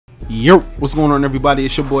Yo, what's going on, everybody?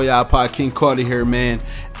 It's your boy iPodKingCarter here, man.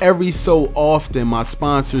 Every so often my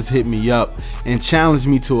sponsors hit me up and challenge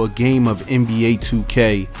me to a game of NBA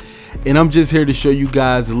 2K, and I'm just here to show you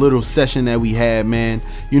guys a little session that we had, man.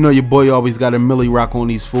 You know your boy always got a milli rock on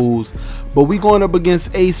these fools, but we going up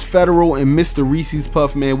against Ace Federal and Mr. Reese's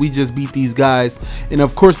Puff, man. We just beat these guys, and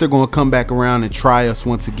of course they're going to come back around and try us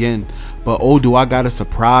once again, but oh, do I got a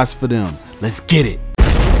surprise for them. Let's get it.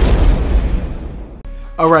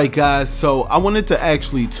 Alright guys, so I wanted to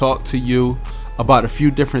actually talk to you about a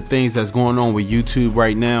few different things that's going on with YouTube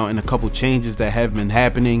right now and a couple changes that have been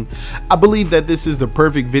happening. I believe that this is the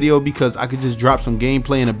perfect video because I could just drop some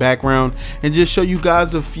gameplay in the background and just show you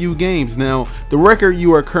guys a few games. Now, the record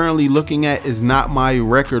you are currently looking at is not my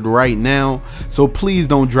record right now, so please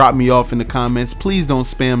don't drop me off in the comments. Please don't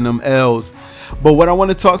spam them L's. But what I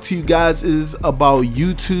want to talk to you guys is about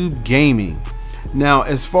YouTube gaming. Now,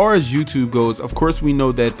 as far as YouTube goes, of course we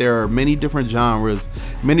know that there are many different genres,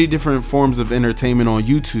 many different forms of entertainment on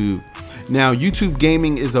YouTube. Now, YouTube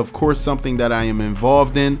gaming is of course something that I am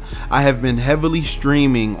involved in. I have been heavily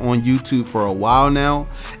streaming on YouTube for a while now,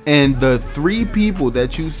 and the three people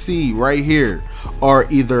that you see right here are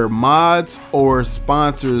either mods or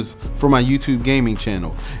sponsors for my YouTube gaming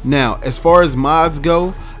channel. Now, as far as mods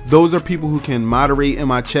go, those are people who can moderate in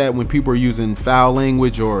my chat when people are using foul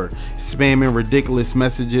language or spamming ridiculous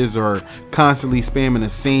messages or constantly spamming the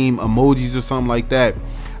same emojis or something like that.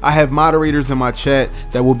 I have moderators in my chat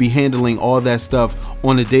that will be handling all that stuff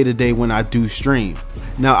on a day-to-day when I do stream.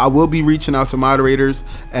 Now, I will be reaching out to moderators,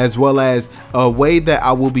 as well as a way that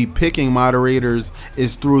I will be picking moderators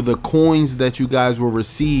is through the coins that you guys will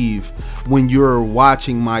receive when you're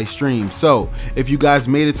watching my stream. So if you guys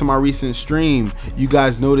made it to my recent stream, you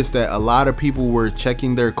guys noticed that a lot of people were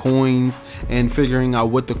checking their coins and figuring out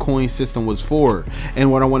what the coin system was for.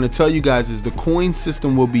 And what I want to tell you guys is the coin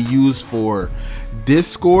system will be used for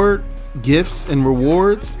Discord, gifts and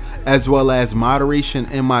rewards, as well as moderation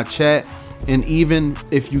in my chat. And even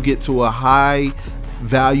if you get to a high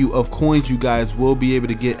value of coins, you guys will be able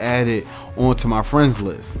to get added onto my friends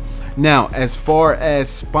list. Now, as far as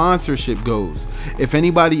sponsorship goes, if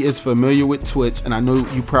anybody is familiar with Twitch, and I know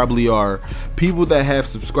you probably are, people that have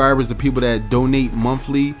subscribers, the people that donate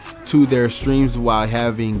monthly to their streams while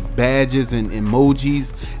having badges and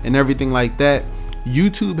emojis and everything like that,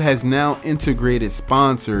 YouTube has now integrated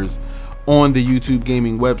sponsors on the YouTube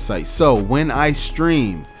gaming website. So when I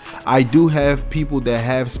stream, I do have people that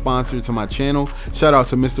have sponsored to my channel. Shout out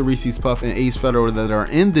to Mr. Reese's Puff and Ace Federal that are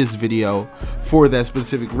in this video for that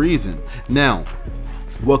specific reason. Now,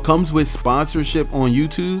 what comes with sponsorship on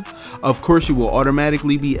YouTube, of course you will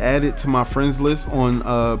automatically be added to my friends list on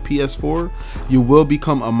PS4. You will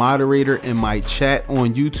become a moderator in my chat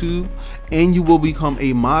on YouTube, and you will become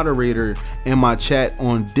a moderator in my chat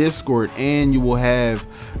on Discord, and you will have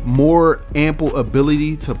more ample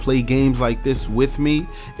ability to play games like this with me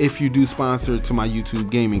if you do sponsor to my YouTube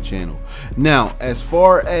gaming channel. Now, as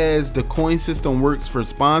far as the coin system works for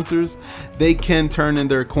sponsors, they can turn in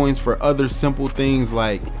their coins for other simple things,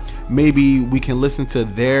 like maybe we can listen to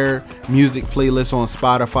their music playlist on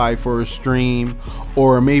Spotify for a stream,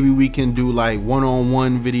 or maybe we can do like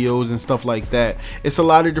one-on-one videos and stuff like that. It's a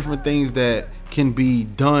lot of different things that can be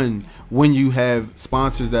done when you have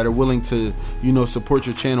sponsors that are willing to, you know, support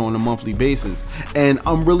your channel on a monthly basis. And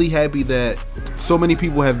I'm really happy that so many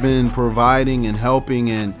people have been providing and helping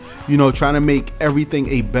and, you know, trying to make everything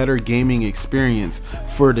a better gaming experience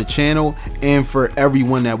for the channel and for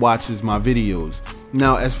everyone that watches my videos.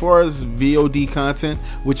 Now, as far as VOD content,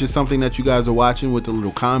 which is something that you guys are watching with a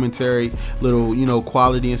little commentary, little, you know,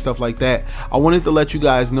 quality and stuff like that, I wanted to let you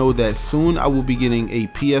guys know that soon I will be getting a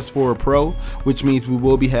PS4 Pro, which means we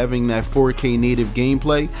will be having that 4K native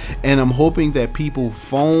gameplay. And I'm hoping that people,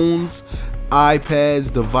 phones,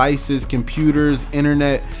 iPads, devices, computers,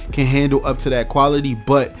 internet can handle up to that quality,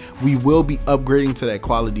 but we will be upgrading to that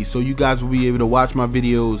quality. So you guys will be able to watch my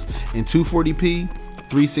videos in 240p,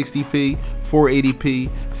 360p,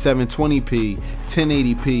 480p, 720p,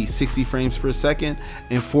 1080p, 60 frames per second,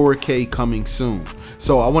 and 4K coming soon.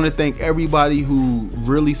 So I want to thank everybody who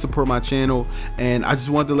really support my channel, and I just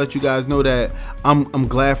want to let you guys know that I'm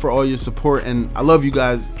glad for all your support, and I love you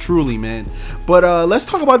guys truly, man. But let's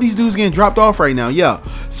talk about these dudes getting dropped off right now. Yeah,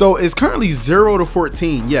 so it's currently 0 to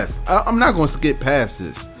 14. Yes, I'm not going to skip past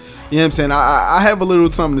this. You know what I'm saying? I have a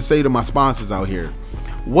little something to say to my sponsors out here.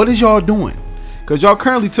 What is y'all doing? Because y'all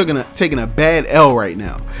currently taking a bad L right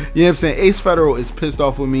now. You know what I'm saying? Ace Federal is pissed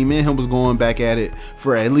off with me. Me and him was going back at it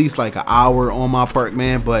for at least like an hour on my park,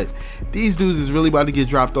 man. But these dudes is really about to get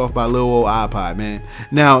dropped off by little old iPod, man.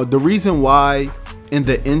 Now, the reason why in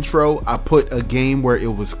the intro, I put a game where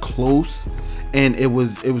it was close, and it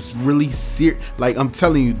was really serious. Like, I'm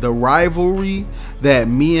telling you, the rivalry that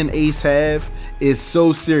me and Ace have is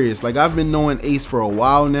so serious. Like, I've been knowing Ace for a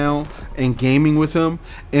while now and gaming with him,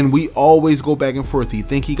 and we always go back and forth. He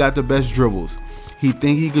think he got the best dribbles. He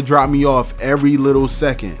think he could drop me off every little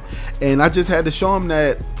second. And I just had to show him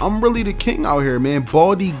that I'm really the king out here, man.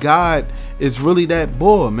 Baldy God is really that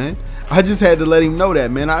boy, man. I just had to let him know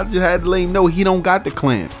that, man. I just had to let him know he don't got the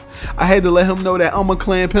clamps. I had to let him know that I'm gonna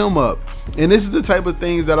clamp him up. And this is the type of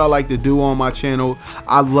things that I like to do on my channel.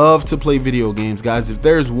 I love to play video games, guys. If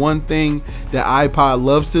there's one thing that iPod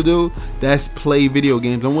loves to do, that's play video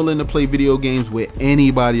games. I'm willing to play video games with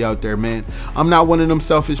anybody out there, man. I'm not one of them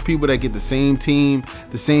selfish people that get the same team,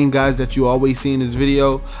 the same guys that you always see in this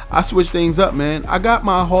video. I switch things up, man. I got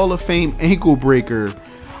my Hall of Fame ankle breaker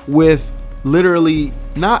with literally,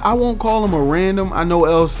 not, I won't call him a random, I know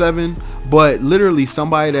L7, but literally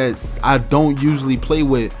somebody that I don't usually play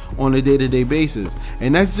with on a day-to-day basis.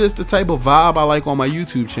 And that's just the type of vibe I like on my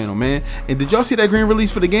YouTube channel, man. And did y'all see that green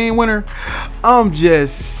release for the game winner? I'm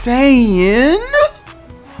just saying,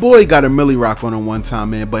 boy got a Millie Rock on him one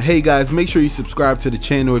time, man. But hey guys, make sure you subscribe to the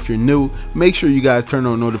channel if you're new. Make sure you guys turn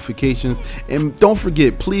on notifications, and don't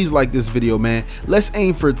forget, please like this video, man. Let's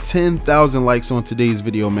aim for 10,000 likes on today's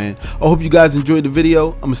video, man. I hope you guys enjoyed the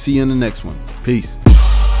video. I'm gonna see you in the next one. Peace.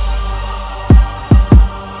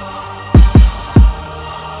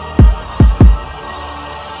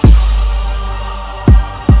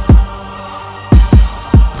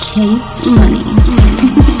 Chase money.